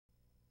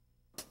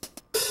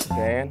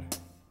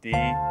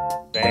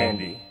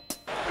Bandy.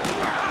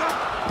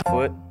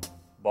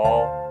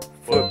 Football,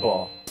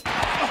 football.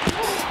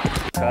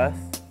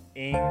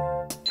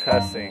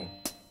 Cussing.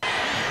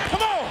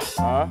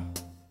 Come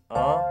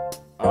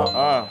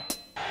on!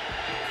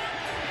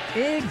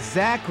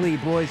 Exactly,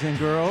 boys and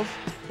girls.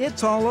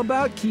 It's all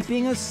about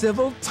keeping a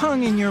civil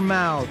tongue in your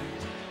mouth.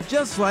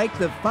 Just like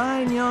the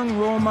fine young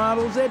role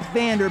models at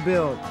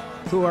Vanderbilt,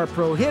 who are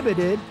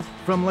prohibited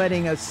from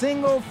letting a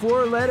single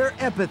four-letter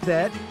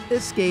epithet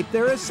escape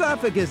their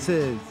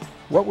esophaguses.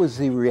 What was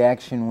the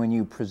reaction when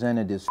you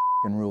presented this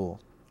rule?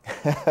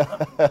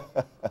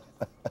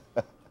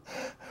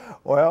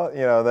 Well,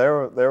 you know,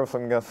 there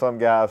were some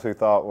guys who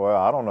thought, well,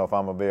 I don't know if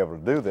I'm going to be able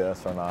to do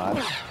this or not.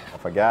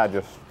 If a guy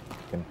just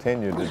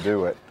continued to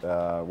do it,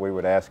 we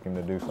would ask him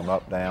to do some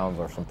up-downs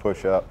or some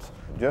push-ups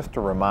just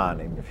to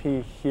remind him. If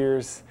he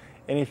hears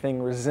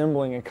anything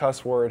resembling a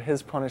cuss word,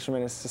 his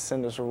punishment is to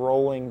send us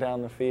rolling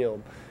down the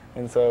field.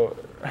 And so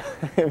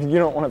if you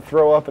don't want to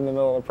throw up in the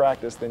middle of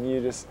practice, then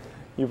you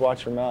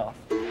watch your mouth.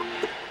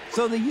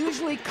 So the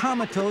usually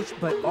comatose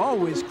but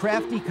always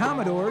crafty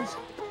Commodores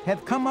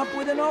have come up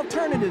with an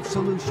alternative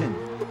solution.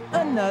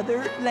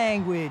 Another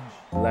language.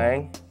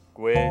 Language.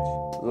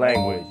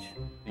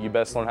 You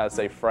best learn how to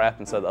say frap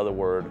instead of the other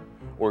word,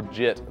 or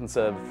jit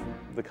instead of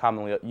the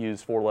commonly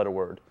used four-letter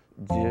word.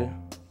 Jit.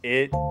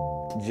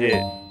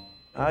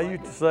 I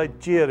used to say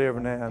jit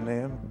every now and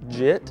then.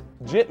 Jit?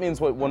 Jit means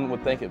what one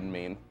would think it would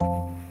mean.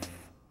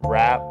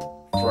 Frap.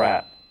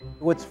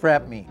 What's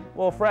frap mean?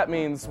 Well, frap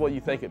means what you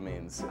think it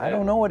means. I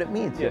don't know what it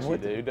means. Yes, you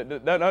do.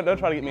 Don't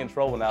try to get me in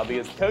trouble now,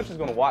 because the coach is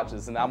going to watch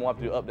this and I'm going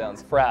to have to do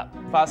up-downs. Frap.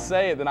 If I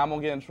say it, then I'm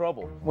going to get in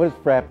trouble. What does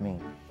frap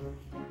mean?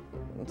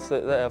 It's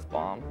the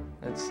F-bomb.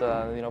 It's,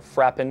 you know,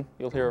 frapping.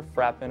 You'll hear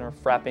frapping or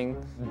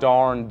frapping.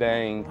 Darn,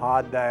 dang.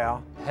 Hot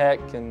dow.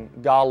 Heck and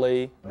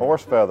golly.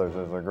 Horse feathers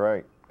is a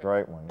great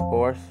one.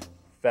 Horse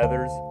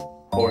feathers.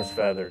 Horse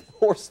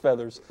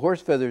feathers.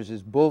 Horse feathers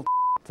is bull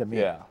to me.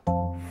 Yeah.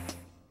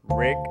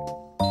 Frick.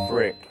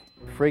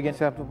 Frig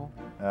acceptable?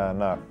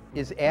 No.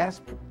 Is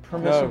ass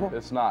permissible? No,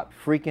 it's not.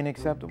 Freaking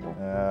acceptable?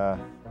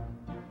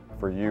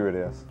 For you it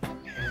is.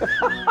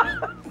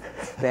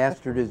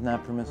 Bastard is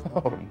not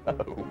permissible? Oh,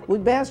 no. Well,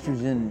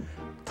 bastard's in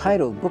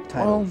title, book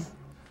titles. Well,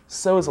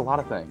 so is a lot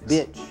of things.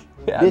 Bitch.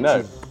 Yeah, Bitch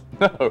no.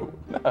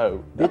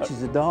 Bitch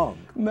is a dog.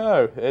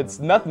 No,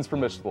 nothing's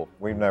permissible.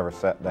 We've never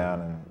sat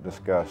down and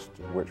discussed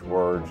which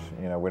words,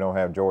 you know, we don't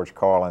have George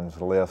Carlin's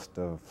list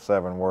of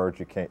 7 words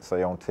you can't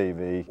say on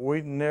TV.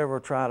 We never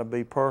try to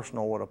be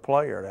personal with a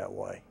player that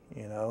way,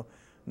 you know.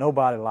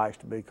 Nobody likes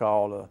to be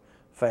called a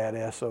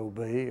fat SOB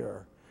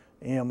or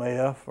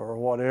MF or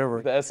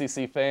whatever. The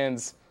SEC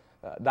fans'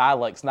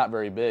 dialect's not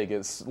very big.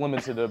 It's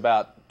limited to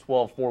about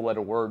 12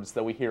 four-letter words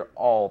that we hear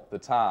all the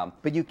time.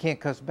 But you can't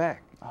cuss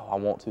back. Oh, I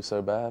want to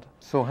so bad.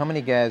 So how many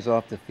guys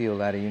off the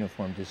field out of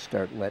uniform just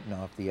start letting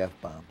off the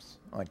F-bombs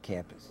on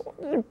campus?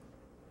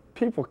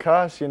 People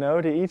cuss, you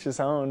know, to each his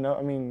own. No,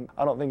 I mean,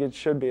 I don't think it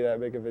should be that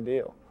big of a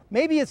deal.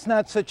 Maybe it's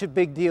not such a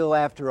big deal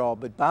after all,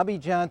 but Bobby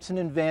Johnson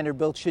and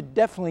Vanderbilt should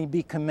definitely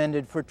be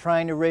commended for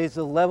trying to raise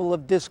the level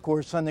of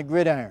discourse on the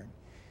gridiron.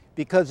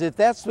 Because if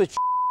that's what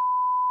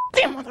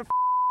damn mother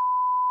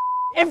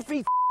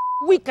every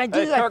week I do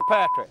Hey, that.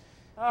 Kirkpatrick,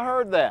 I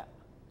heard that.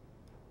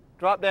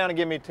 Drop down and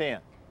give me 10.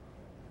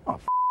 Oh,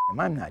 him,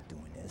 I'm not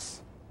doing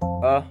this.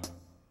 Uh-oh.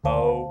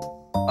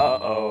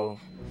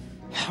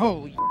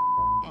 Holy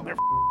mother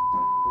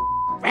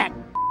rat.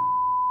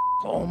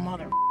 Oh,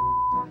 mother.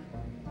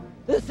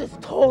 This is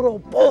total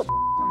bull.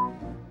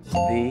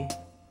 The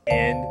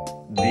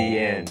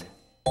end.